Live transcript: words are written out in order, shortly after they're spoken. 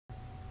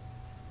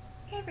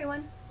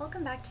everyone,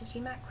 welcome back to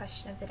GMAT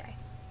question of the day.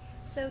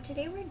 So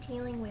today we're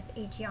dealing with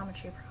a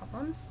geometry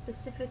problem,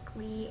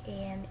 specifically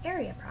an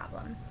area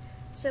problem.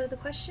 So the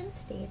question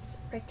states,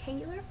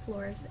 rectangular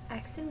floors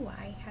X and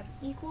Y have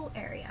equal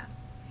area.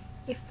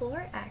 If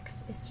floor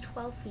X is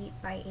 12 feet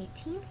by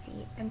 18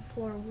 feet and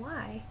floor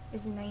Y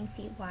is 9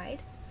 feet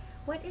wide,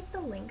 what is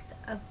the length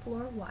of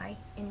floor Y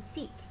in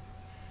feet?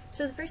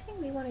 So the first thing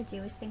we want to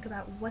do is think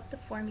about what the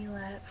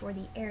formula for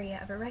the area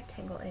of a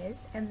rectangle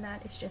is, and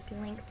that is just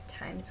length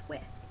times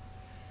width.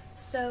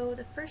 So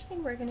the first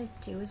thing we're going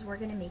to do is we're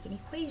going to make an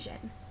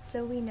equation.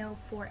 So we know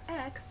for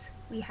x,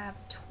 we have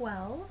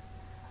 12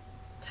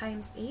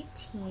 times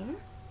 18,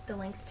 the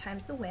length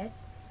times the width,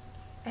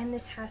 and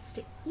this has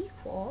to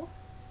equal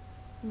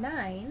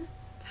 9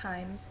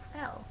 times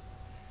L.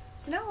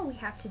 So now all we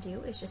have to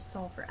do is just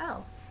solve for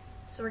L.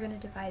 So we're going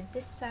to divide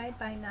this side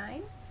by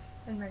 9,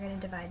 and we're going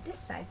to divide this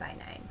side by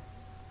 9.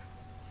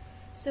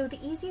 So the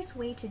easiest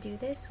way to do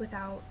this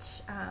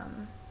without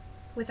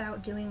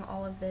doing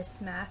all of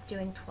this math,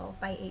 doing 12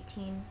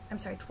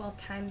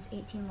 times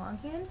 18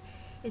 longhand,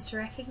 is to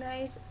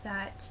recognize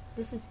that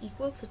this is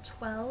equal to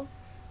 12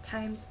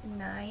 times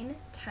 9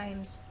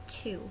 times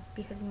 2,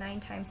 because 9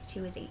 times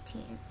 2 is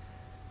 18.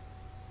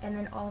 And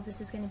then all of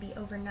this is going to be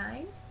over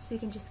 9, so we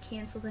can just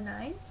cancel the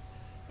 9s,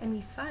 and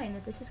we find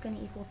that this is going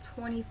to equal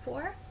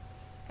 24,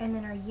 and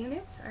then our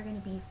units are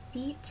going to be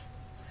feet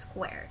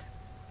squared.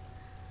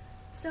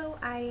 So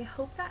I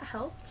hope that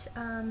helped.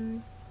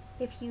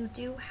 If you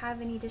do have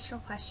any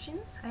additional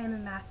questions, I am a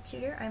math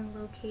tutor. I'm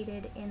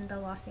located in the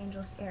Los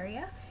Angeles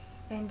area,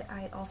 and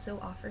I also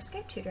offer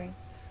Skype tutoring.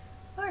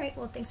 Alright,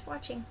 well, thanks for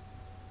watching.